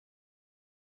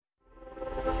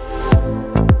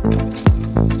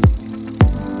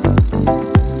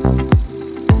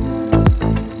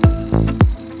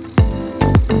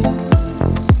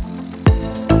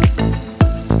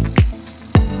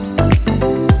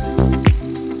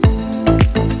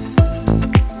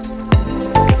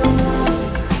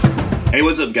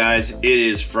up, guys? It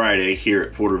is Friday here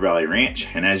at Porter Valley Ranch,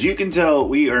 and as you can tell,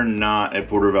 we are not at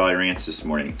Porter Valley Ranch this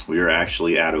morning. We are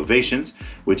actually at Ovations,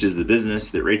 which is the business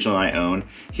that Rachel and I own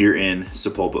here in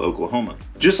Sapulpa, Oklahoma.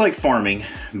 Just like farming,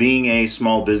 being a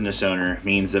small business owner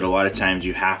means that a lot of times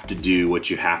you have to do what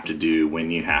you have to do when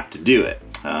you have to do it.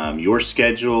 Your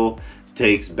schedule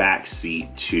takes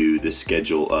backseat to the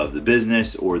schedule of the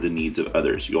business or the needs of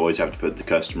others. You always have to put the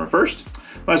customer first.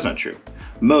 Well, that's not true.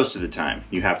 Most of the time,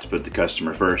 you have to put the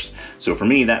customer first. So for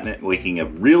me, that meant waking up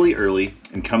really early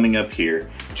and coming up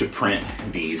here to print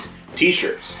these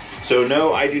t-shirts. So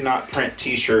no, I do not print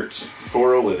t-shirts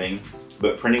for a living,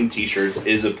 but printing t-shirts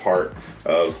is a part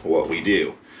of what we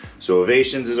do. So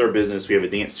Ovations is our business. We have a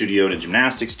dance studio and a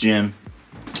gymnastics gym,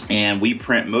 and we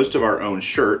print most of our own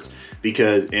shirts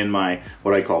because in my,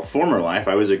 what I call former life,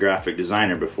 I was a graphic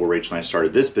designer before Rachel and I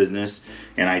started this business,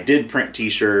 and I did print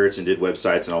t-shirts and did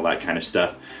websites and all that kind of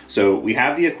stuff. So we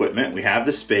have the equipment, we have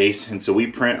the space, and so we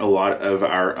print a lot of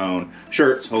our own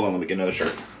shirts. Hold on, let me get another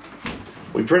shirt.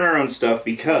 We print our own stuff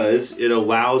because it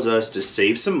allows us to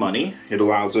save some money. It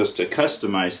allows us to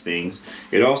customize things.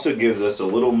 It also gives us a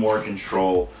little more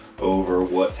control over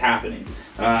what's happening.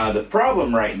 The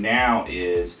problem right now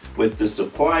is with the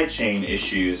supply chain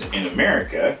issues in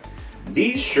America.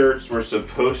 These shirts were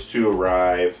supposed to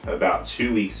arrive about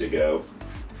 2 weeks ago,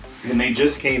 and they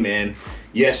just came in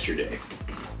yesterday.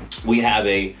 We have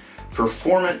a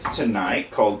performance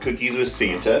tonight called Cookies with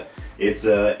Santa. It's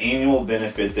an annual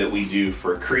benefit that we do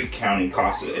for Creek County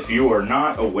CASA. If you are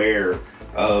not aware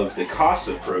of the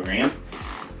CASA program,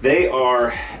 they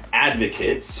are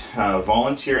advocates,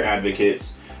 volunteer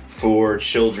advocates for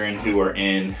children who are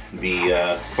in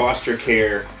the foster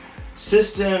care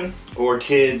system, or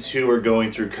kids who are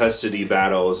going through custody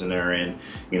battles and are in,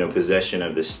 possession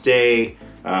of the state,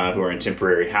 who are in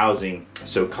temporary housing.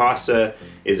 So CASA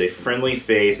is a friendly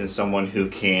face and someone who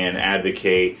can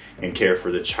advocate and care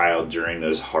for the child during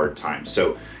those hard times.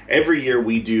 So every year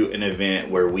we do an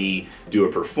event where we do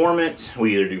a performance.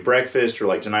 We either do breakfast, or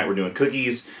like tonight we're doing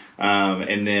cookies,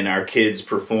 and then our kids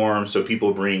perform. So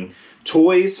people bring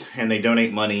toys and they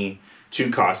donate money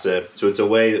to CASA. So it's a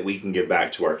way that we can give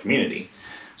back to our community.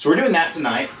 So we're doing that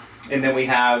tonight, and then we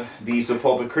have the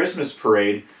Sapulpa Christmas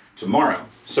Parade tomorrow.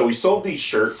 So we sold these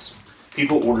shirts.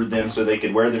 People ordered them so they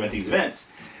could wear them at these events,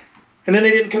 and then they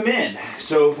didn't come in.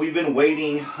 So we've been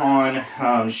waiting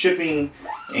on shipping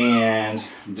and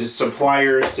just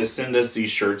suppliers to send us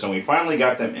these shirts, and we finally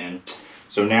got them in.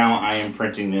 So now I am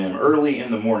printing them early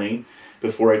in the morning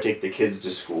before I take the kids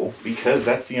to school, because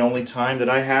that's the only time that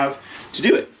I have to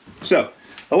do it. So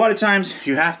a lot of times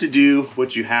you have to do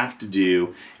what you have to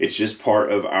do. It's just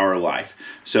part of our life.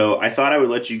 So I thought I would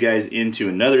let you guys into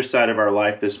another side of our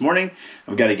life this morning.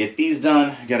 I've got to get these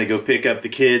done. I've got to go pick up the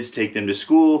kids, take them to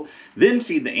school, then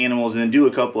feed the animals, and then do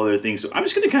a couple other things. So I'm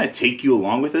just going to kind of take you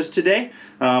along with us today.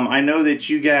 I know that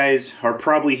you guys are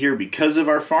probably here because of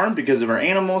our farm, because of our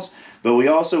animals, but we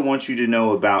also want you to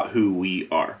know about who we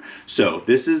are. So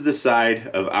this is the side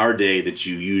of our day that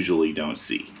you usually don't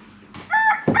see.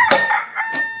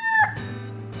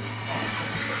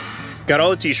 Got all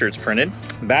the t-shirts printed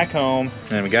back home,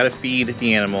 and we got to feed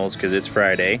the animals because it's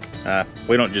Friday.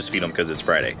 We don't just feed them because it's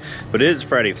Friday, but it is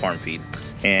Friday farm feed,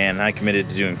 and I committed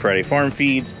to doing Friday farm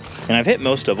feeds, and I've hit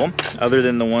most of them other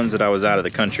than the ones that I was out of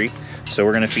the country. So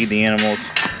we're gonna feed the animals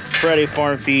Friday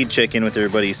farm feed, check in with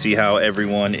everybody, see how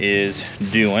everyone is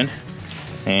doing,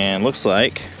 and looks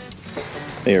like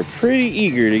they are pretty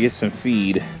eager to get some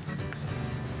feed.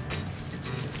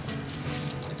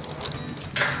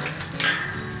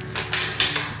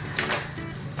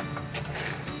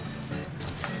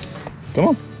 Come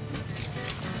on.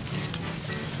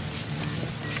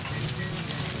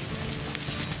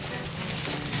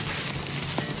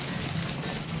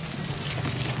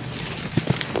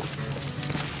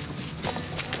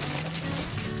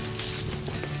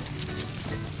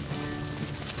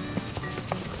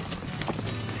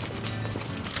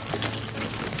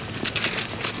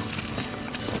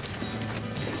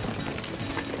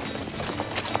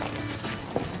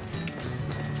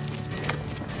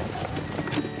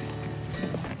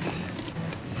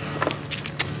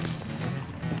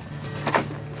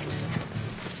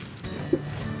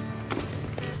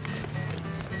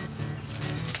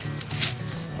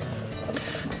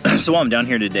 So while I'm down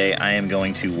here today, I am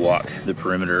going to walk the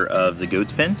perimeter of the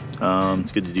goat's pen.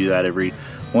 It's good to do that every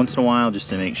once in a while just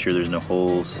to make sure there's no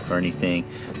holes or anything.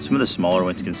 Some of the smaller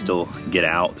ones can still get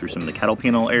out through some of the cattle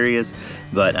panel areas,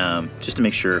 but just to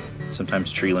make sure,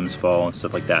 sometimes tree limbs fall and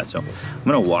stuff like that. So I'm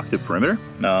gonna walk the perimeter.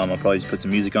 I'll probably just put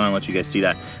some music on and let you guys see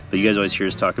that. But you guys always hear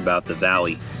us talk about the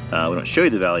valley. We don't show you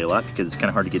the valley a lot because it's kind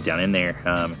of hard to get down in there.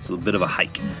 It's a little bit of a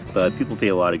hike, but people pay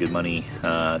a lot of good money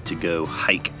to go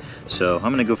hike. So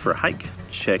I'm gonna go for a hike,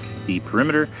 check the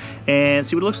perimeter, and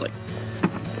see what it looks like.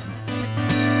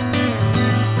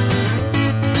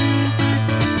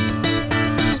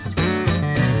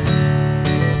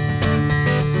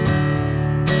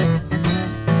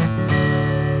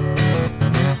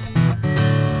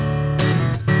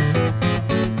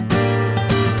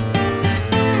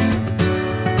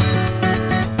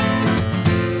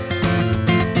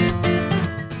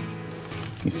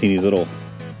 You see these little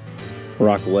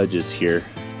rock ledges here.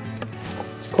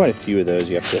 There's quite a few of those.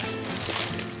 You have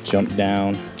to jump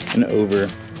down and over.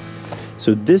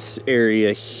 So this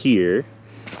area here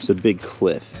is a big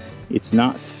cliff. It's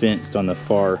not fenced on the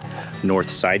far north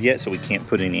side yet, so we can't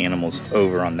put any animals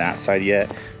over on that side yet.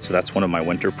 So that's one of my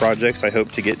winter projects I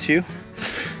hope to get to,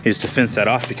 is to fence that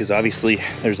off, because obviously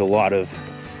there's a lot of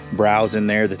browse in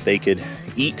there that they could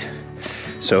eat.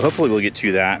 So hopefully we'll get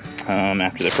to that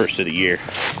after the first of the year.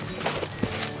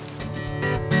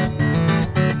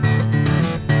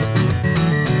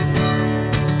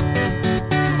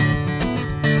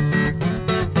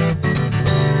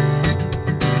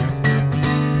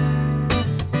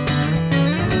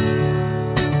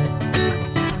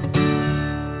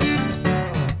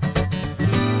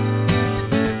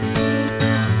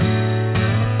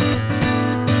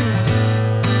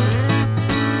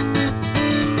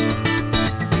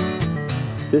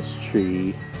 This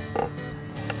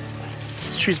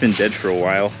tree's been dead for a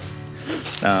while.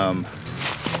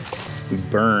 We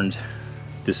burned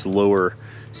this lower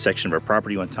section of our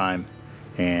property one time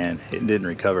and it didn't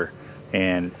recover,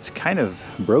 and it's kind of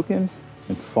broken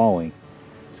and falling.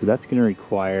 So that's going to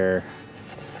require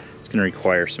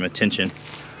some attention,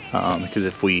 because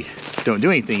if we don't do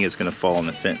anything, it's going to fall on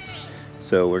the fence.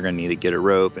 So we're going to need to get a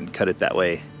rope and cut it that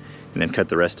way, and then cut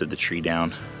the rest of the tree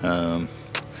down,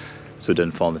 so it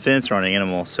doesn't fall on the fence or on an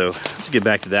animal. So let's get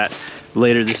back to that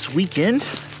later this weekend.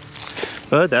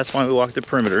 But that's why we walk the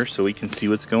perimeter, so we can see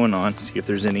what's going on, see if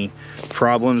there's any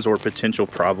problems or potential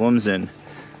problems, and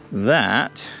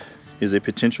that is a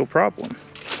potential problem.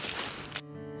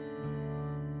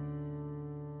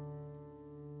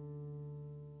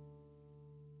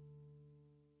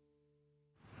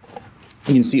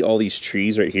 You can see all these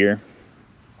trees right here.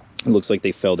 It looks like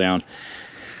they fell down.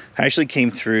 I actually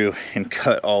came through and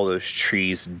cut all those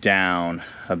trees down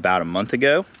about a month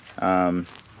ago. I'm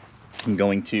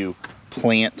going to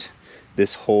plant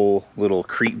this whole little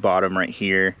creek bottom right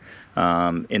here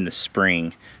in the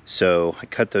spring. So I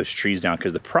cut those trees down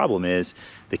because the problem is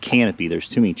the canopy. There's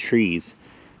too many trees,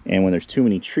 and when there's too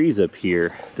many trees up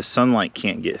here, the sunlight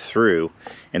can't get through,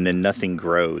 and then nothing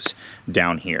grows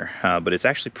down here. But it's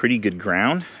actually pretty good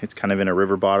ground. It's kind of in a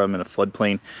river bottom and a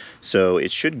floodplain, so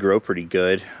it should grow pretty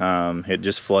good. It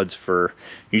just floods for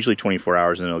usually 24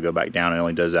 hours and then it'll go back down. It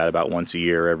only does that about once a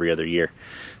year or every other year.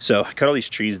 So I cut all these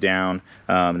trees down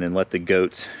and then let the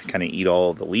goats kind of eat all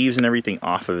of the leaves and everything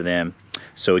off of them.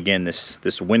 So again,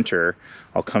 this winter,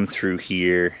 I'll come through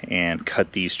here and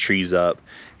cut these trees up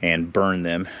and burn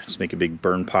them. Just make a big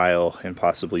burn pile and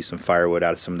possibly some firewood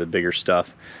out of some of the bigger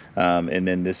stuff. And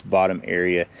then this bottom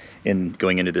area,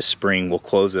 going into the spring, we'll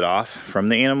close it off from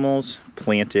the animals,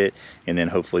 plant it, and then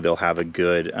hopefully they'll have a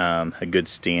good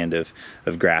stand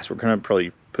of grass. We're gonna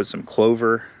probably put some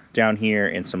clover down here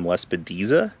and some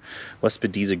Lespedeza.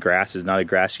 Lespedeza grass is not a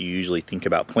grass you usually think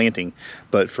about planting,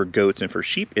 but for goats and for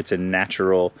sheep, it's a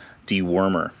natural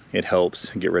dewormer. It helps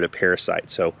get rid of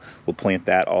parasites. So we'll plant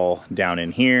that all down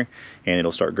in here, and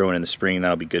it'll start growing in the spring.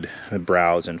 That'll be good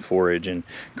browse and forage and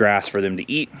grass for them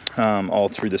to eat all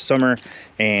through the summer.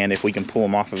 And if we can pull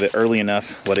them off of it early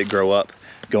enough, let it grow up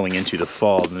going into the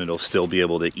fall, then it'll still be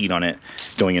able to eat on it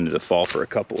going into the fall for a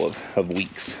couple of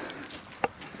weeks.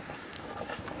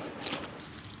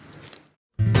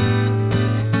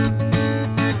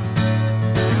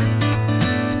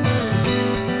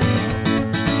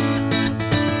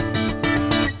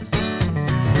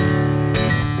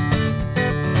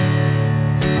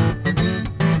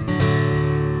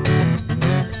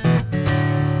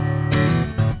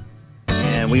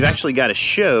 we've actually got a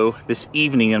show this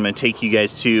evening I'm going to take you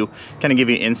guys to kind of give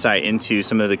you insight into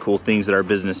some of the cool things that our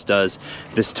business does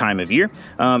this time of year.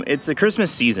 It's the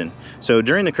Christmas season. So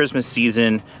during the Christmas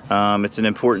season, it's an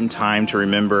important time to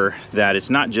remember that it's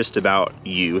not just about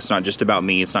you, it's not just about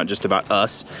me, it's not just about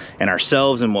us and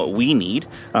ourselves and what we need.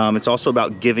 It's also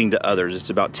about giving to others. It's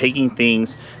about taking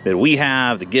things that we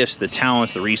have, the gifts, the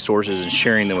talents, the resources, and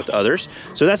sharing them with others.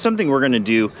 So that's something we're going to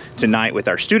do tonight with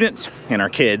our students and our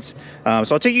kids.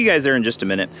 So I'll take you guys there in just a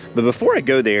minute. But before I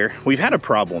go there, we've had a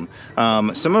problem.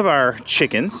 Some of our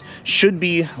chickens should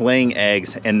be laying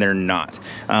eggs and they're not.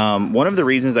 One of the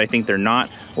reasons I think they're not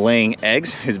laying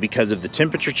eggs is because of the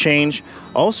temperature change.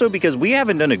 Also because we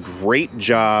haven't done a great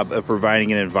job of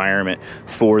providing an environment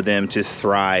for them to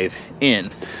thrive in.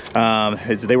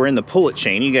 They were in the pullet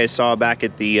chain. You guys saw back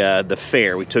at the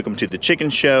fair. We took them to the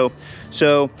chicken show.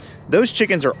 So those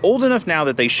chickens are old enough now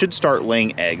that they should start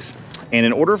laying eggs. And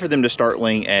in order for them to start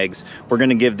laying eggs, we're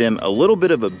gonna give them a little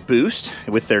bit of a boost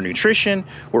with their nutrition.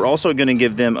 We're also gonna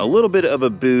give them a little bit of a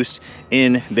boost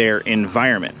in their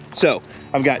environment. So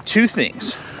I've got two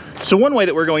things. So one way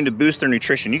that we're going to boost their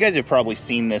nutrition, you guys have probably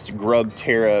seen this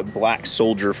Grubterra black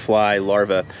soldier fly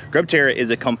larva. Grubterra is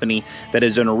a company that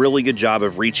has done a really good job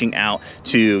of reaching out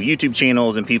to YouTube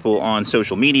channels and people on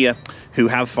social media who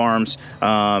have farms,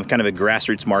 kind of a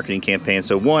grassroots marketing campaign.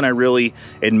 So one, I really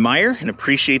admire and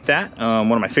appreciate that.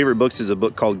 One of my favorite books is a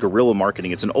book called Guerrilla Marketing.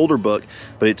 It's an older book,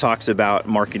 but it talks about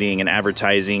marketing and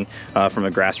advertising from a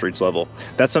grassroots level.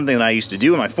 That's something that I used to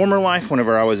do in my former life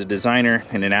whenever I was a designer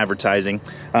and in advertising.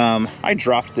 I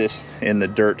dropped this in the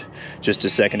dirt just a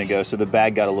second ago, so the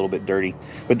bag got a little bit dirty.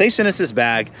 But they sent us this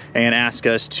bag and asked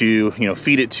us to,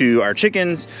 feed it to our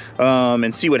chickens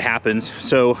and see what happens.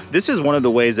 So this is one of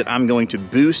the ways that I'm going to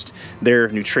boost their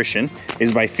nutrition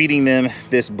is by feeding them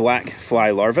this black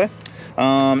fly larva.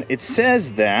 It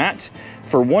says that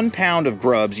for 1 pound of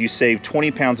grubs, you save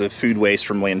 20 pounds of food waste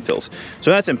from landfills.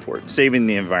 So that's important, saving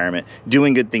the environment,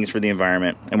 doing good things for the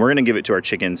environment, and we're gonna give it to our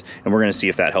chickens, and we're gonna see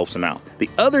if that helps them out. The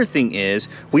other thing is,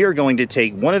 we are going to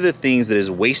take one of the things that is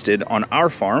wasted on our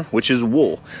farm, which is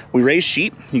wool. We raise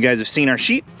sheep, you guys have seen our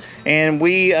sheep, and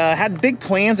we had big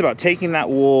plans about taking that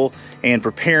wool and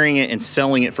preparing it and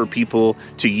selling it for people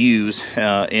to use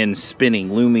in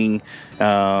spinning, looming,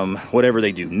 whatever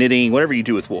they do, knitting, whatever you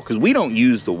do with wool, because we don't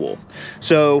use the wool.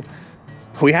 So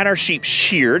we had our sheep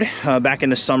sheared back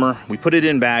in the summer. We put it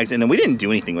in bags and then we didn't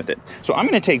do anything with it. So I'm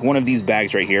gonna take one of these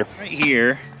bags right here. Right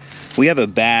here, we have a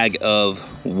bag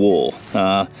of wool.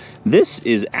 This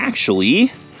is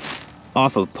actually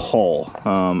off of Paul,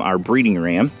 our breeding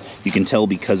ram. You can tell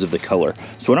because of the color.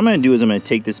 So what I'm gonna do is I'm gonna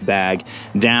take this bag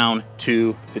down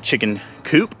to the chicken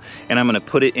coop and I'm gonna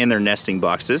put it in their nesting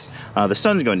boxes. The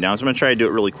sun's going down, so I'm gonna try to do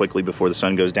it really quickly before the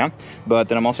sun goes down. But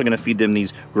then I'm also gonna feed them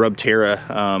these Grubterra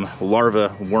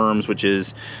larva worms, which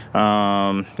is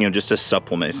just a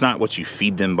supplement. It's not what you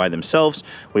feed them by themselves.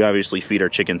 We obviously feed our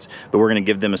chickens, but we're gonna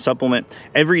give them a supplement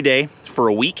every day for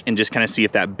a week and just kind of see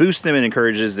if that boosts them and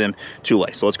encourages them to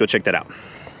lay. So let's go check that out.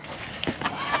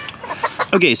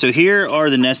 Okay, so here are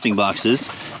the nesting boxes.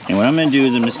 And what I'm gonna do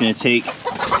is I'm just gonna take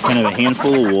kind of a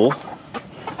handful of wool.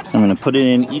 I'm gonna put it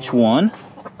in each one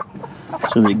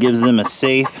so that it gives them a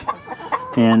safe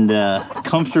and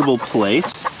comfortable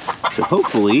place to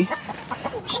hopefully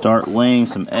start laying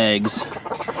some eggs.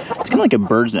 It's kind of like a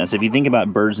bird's nest. If you think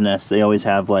about bird's nests, they always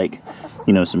have like,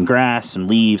 some grass, some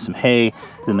leaves, some hay.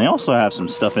 Then they also have some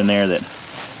stuff in there that,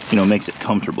 makes it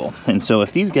comfortable. And so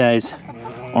if these guys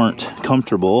aren't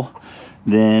comfortable,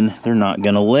 then they're not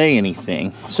gonna lay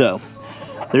anything. So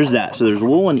there's that. So there's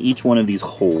wool in each one of these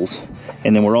holes.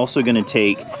 And then we're also gonna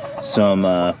take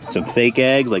some fake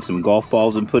eggs, like some golf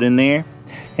balls, and put in there.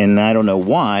 And I don't know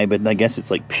why, but I guess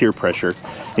it's like peer pressure.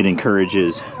 It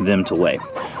encourages them to lay.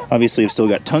 Obviously, I've still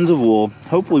got tons of wool.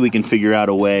 Hopefully we can figure out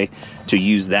a way to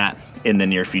use that in the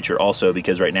near future also,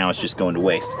 because right now it's just going to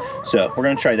waste. So we're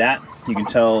gonna try that. You can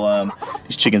tell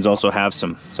these chickens also have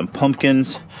some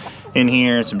pumpkins in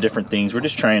here and some different things. We're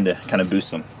just trying to kind of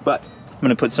boost them. But I'm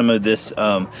gonna put some of this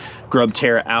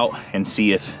Grubterra out and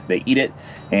see if they eat it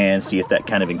and see if that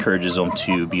kind of encourages them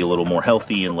to be a little more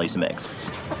healthy and lay some eggs.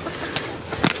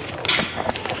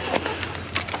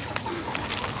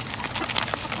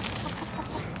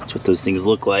 That's what those things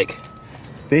look like.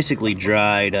 Basically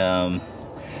dried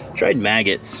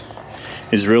maggots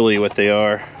is really what they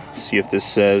are. Let's see if this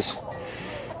says.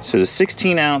 It says a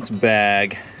 16-ounce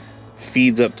bag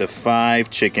feeds up to 5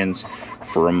 chickens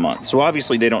for a month. So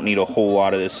obviously they don't need a whole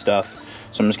lot of this stuff.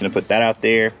 So I'm just gonna put that out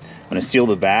there. I'm gonna seal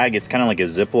the bag. It's kind of like a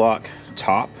Ziploc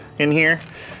top in here.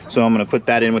 So I'm gonna put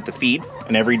that in with the feed.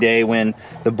 And every day when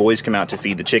the boys come out to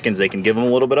feed the chickens, they can give them a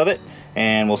little bit of it.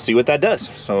 and we'll see what that does.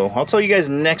 So I'll tell you guys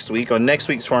next week on next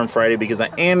week's Farm Friday, because I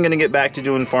am gonna get back to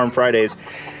doing Farm Fridays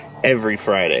every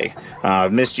Friday.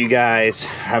 I've missed you guys.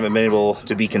 Haven't been able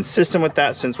to be consistent with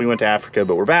that since we went to Africa,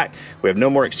 but we're back. We have no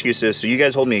more excuses, so you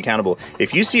guys hold me accountable.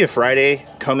 If you see a Friday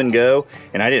come and go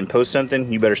and I didn't post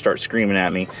something, you better start screaming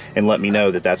at me and let me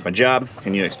know that that's my job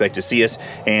and you expect to see us,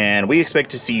 and we expect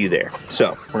to see you there.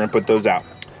 So we're gonna put those out.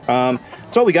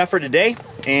 That's all we got for today,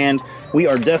 and we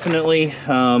are definitely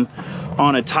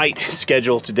on a tight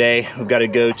schedule today. We've got to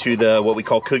go to the what we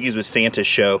call Cookies with Santa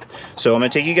show. So I'm gonna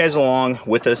take you guys along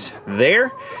with us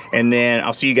there, and then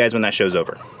I'll see you guys when that show's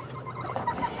over.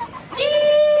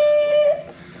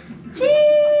 Cheese!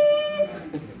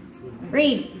 Cheese!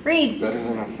 Read. Better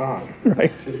than I thought.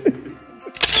 Right.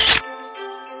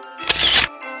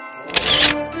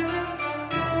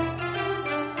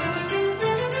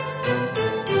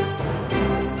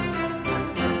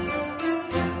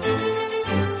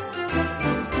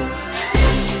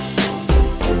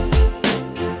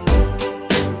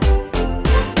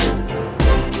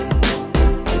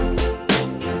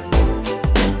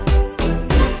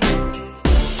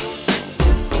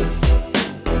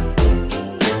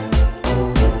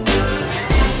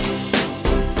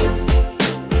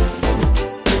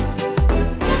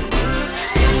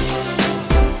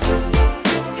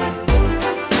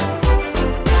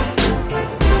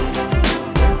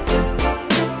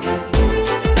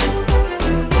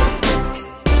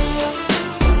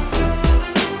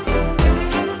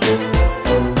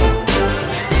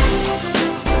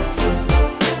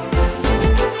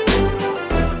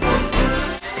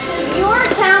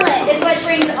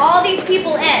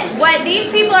 People in. What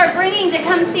these people are bringing to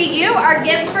come see you are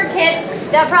gifts for kids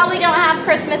that probably don't have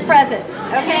Christmas presents.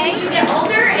 Okay? As you get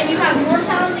older and you have more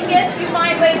talents and gifts, you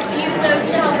find ways to use those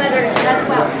to help others as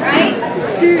well, right?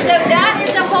 So that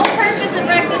is the whole purpose of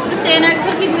Breakfast with Santa,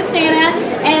 Cookies with Santa,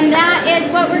 and that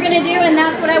is what we're going to do, and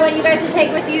that's what I want you guys to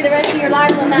take with you the rest of your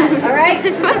lives on that. All right?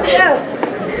 So,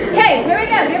 okay, here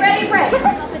we go. Get ready to pray.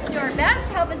 Help us do our best.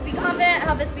 Help us be confident.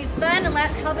 Help us be fun, and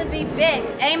help us be big.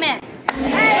 Amen.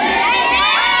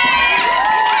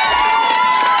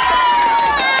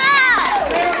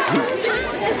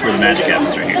 That's where the magic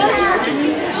happens, right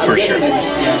here. For sure.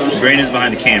 Brandon's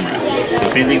behind the camera, so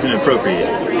if anything's inappropriate,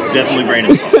 it's definitely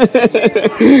Brandon's fault.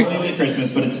 It's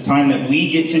Christmas, but it's a time that we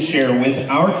get to share with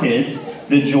our kids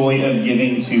the joy of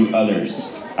giving to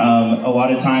others. A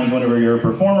lot of times whenever you're a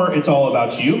performer, it's all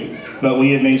about you, but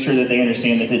we have made sure that they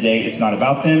understand that today it's not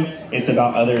about them, it's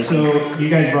about others. So you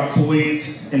guys brought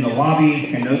toys in the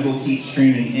lobby, and those will keep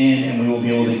streaming in, and we will be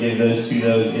able to give those to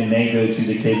those, and they go to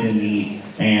the kids in need,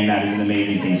 and that is an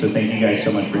amazing thing. So thank you guys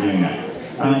so much for doing that.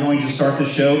 I'm going to start the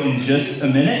show in just a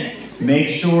minute.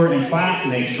 Make sure and clap,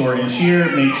 make sure and cheer,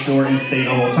 make sure and stay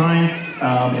the whole time.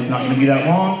 It's not going to be that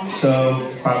long,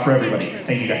 so clap for everybody.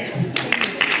 Thank you guys.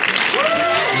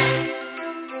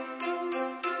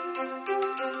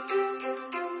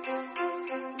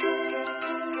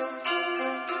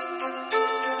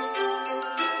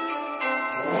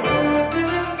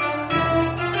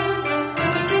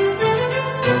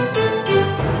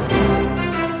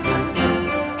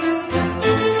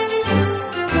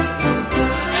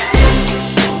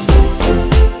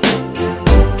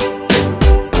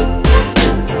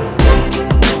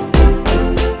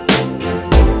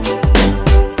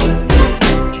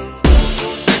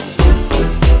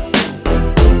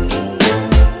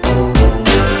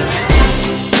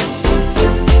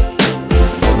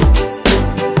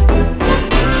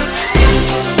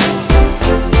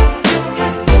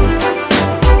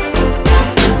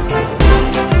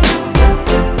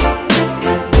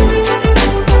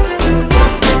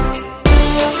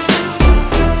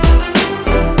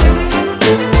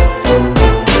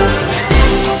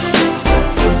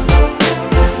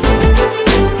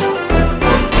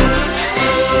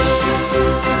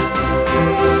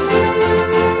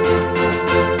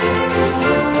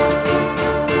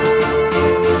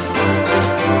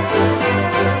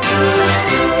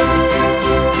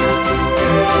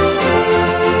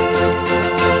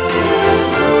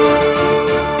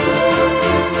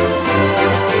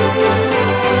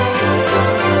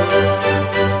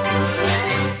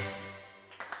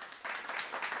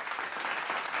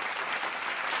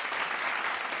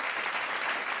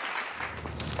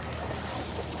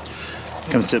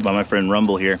 Come sit by my friend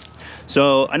Rumble here.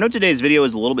 So I know today's video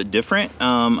is a little bit different.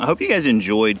 I hope you guys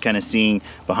enjoyed kind of seeing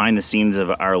behind the scenes of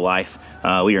our life.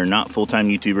 We are not full-time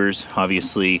YouTubers.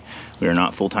 Obviously, we are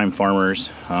not full-time farmers.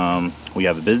 We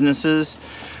have businesses,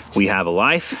 we have a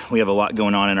life, we have a lot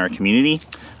going on in our community.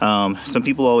 Some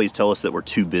people always tell us that we're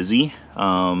too busy,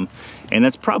 and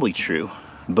that's probably true.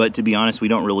 But to be honest, we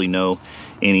don't really know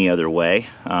any other way.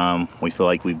 We feel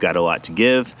like we've got a lot to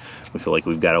give. We feel like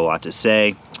we've got a lot to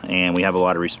say, and we have a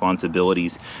lot of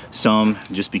responsibilities, some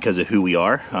just because of who we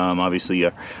are. Obviously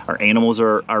our animals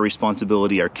are our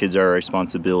responsibility, our kids are our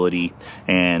responsibility,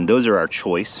 and those are our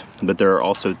choice. But there are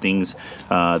also things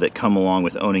that come along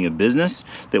with owning a business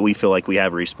that we feel like we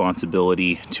have a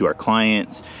responsibility to our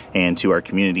clients and to our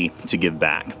community to give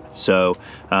back. So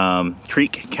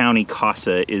Creek County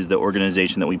CASA is the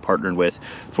organization that we partnered with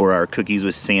for our Cookies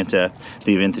with Santa,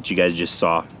 the event that you guys just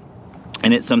saw.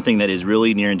 And it's something that is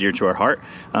really near and dear to our heart.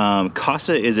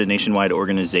 CASA is a nationwide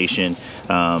organization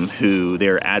who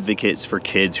they're advocates for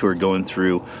kids who are going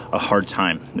through a hard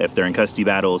time. If they're in custody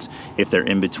battles, if they're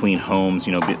in between homes,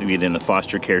 you know, be it in the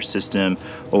foster care system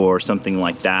or something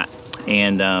like that.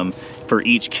 And for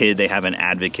each kid, they have an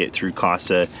advocate through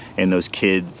CASA, and those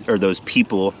kids, or those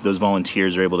people, those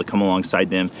volunteers are able to come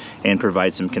alongside them and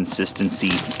provide some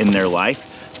consistency in their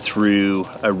life through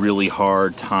a really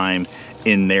hard time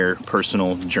in their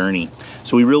personal journey.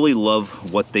 So we really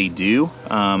love what they do.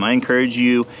 I encourage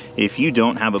you, if you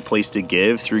don't have a place to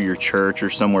give through your church or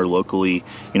somewhere locally,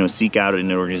 you know, seek out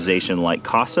an organization like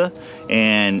CASA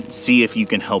and see if you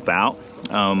can help out.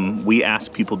 We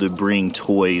ask people to bring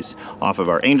toys off of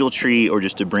our angel tree, or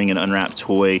just to bring an unwrapped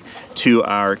toy to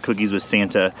our Cookies with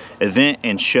Santa event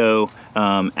and show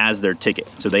as their ticket.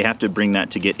 So they have to bring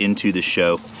that to get into the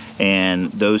show.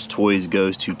 And those toys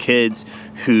goes to kids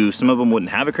who, some of them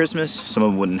wouldn't have a Christmas, some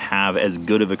of them wouldn't have as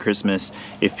good of a Christmas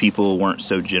if people weren't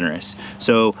so generous.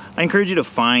 So I encourage you to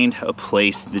find a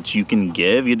place that you can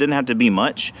give. It doesn't have to be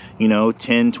much, you know,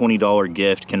 $10, $20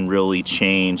 gift can really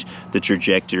change the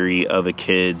trajectory of a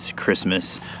kid's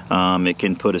Christmas. It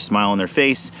can put a smile on their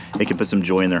face, it can put some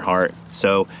joy in their heart.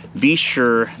 So be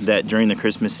sure that during the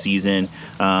Christmas season,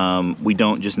 we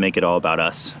don't just make it all about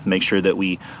us. Make sure that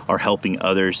we are helping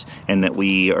others and that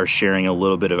we are sharing a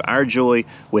little bit of our joy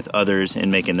with others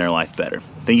and making their life better.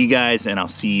 Thank you guys, and I'll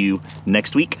see you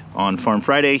next week on Farm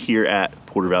Friday here at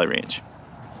Porter Valley Ranch.